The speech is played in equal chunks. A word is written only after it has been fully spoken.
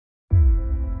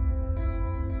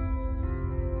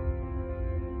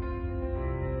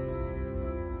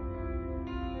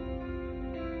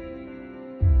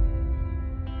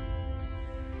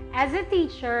As a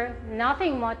teacher,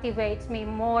 nothing motivates me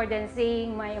more than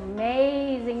seeing my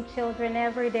amazing children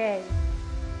every day.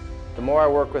 The more I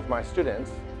work with my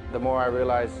students, the more I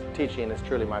realize teaching is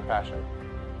truly my passion.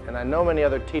 And I know many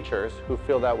other teachers who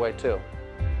feel that way too.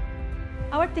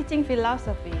 Our teaching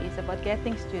philosophy is about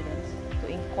getting students to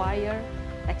inquire,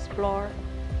 explore,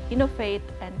 innovate,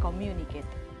 and communicate.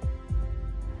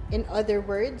 In other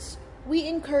words, we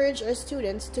encourage our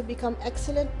students to become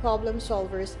excellent problem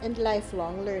solvers and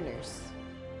lifelong learners.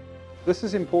 This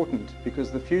is important because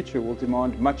the future will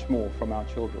demand much more from our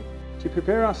children. To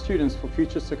prepare our students for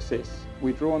future success,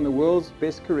 we draw on the world's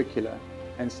best curricula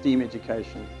and STEAM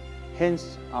education,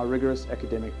 hence our rigorous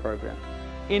academic program.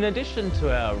 In addition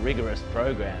to our rigorous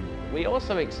program, we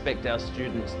also expect our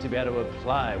students to be able to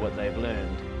apply what they've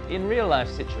learned in real-life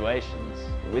situations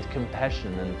with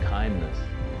compassion and kindness.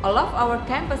 All of our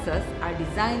campuses are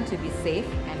designed to be safe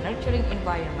and nurturing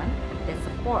environment that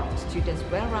support students'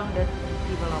 well-rounded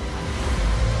development.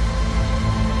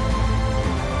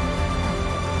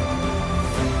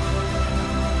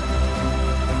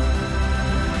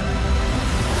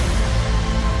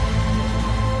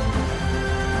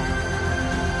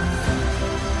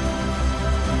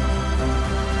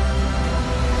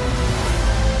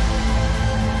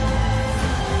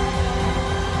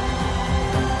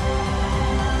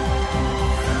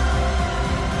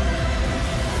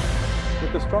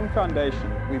 With a strong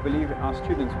foundation, we believe our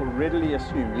students will readily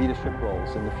assume leadership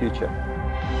roles in the future.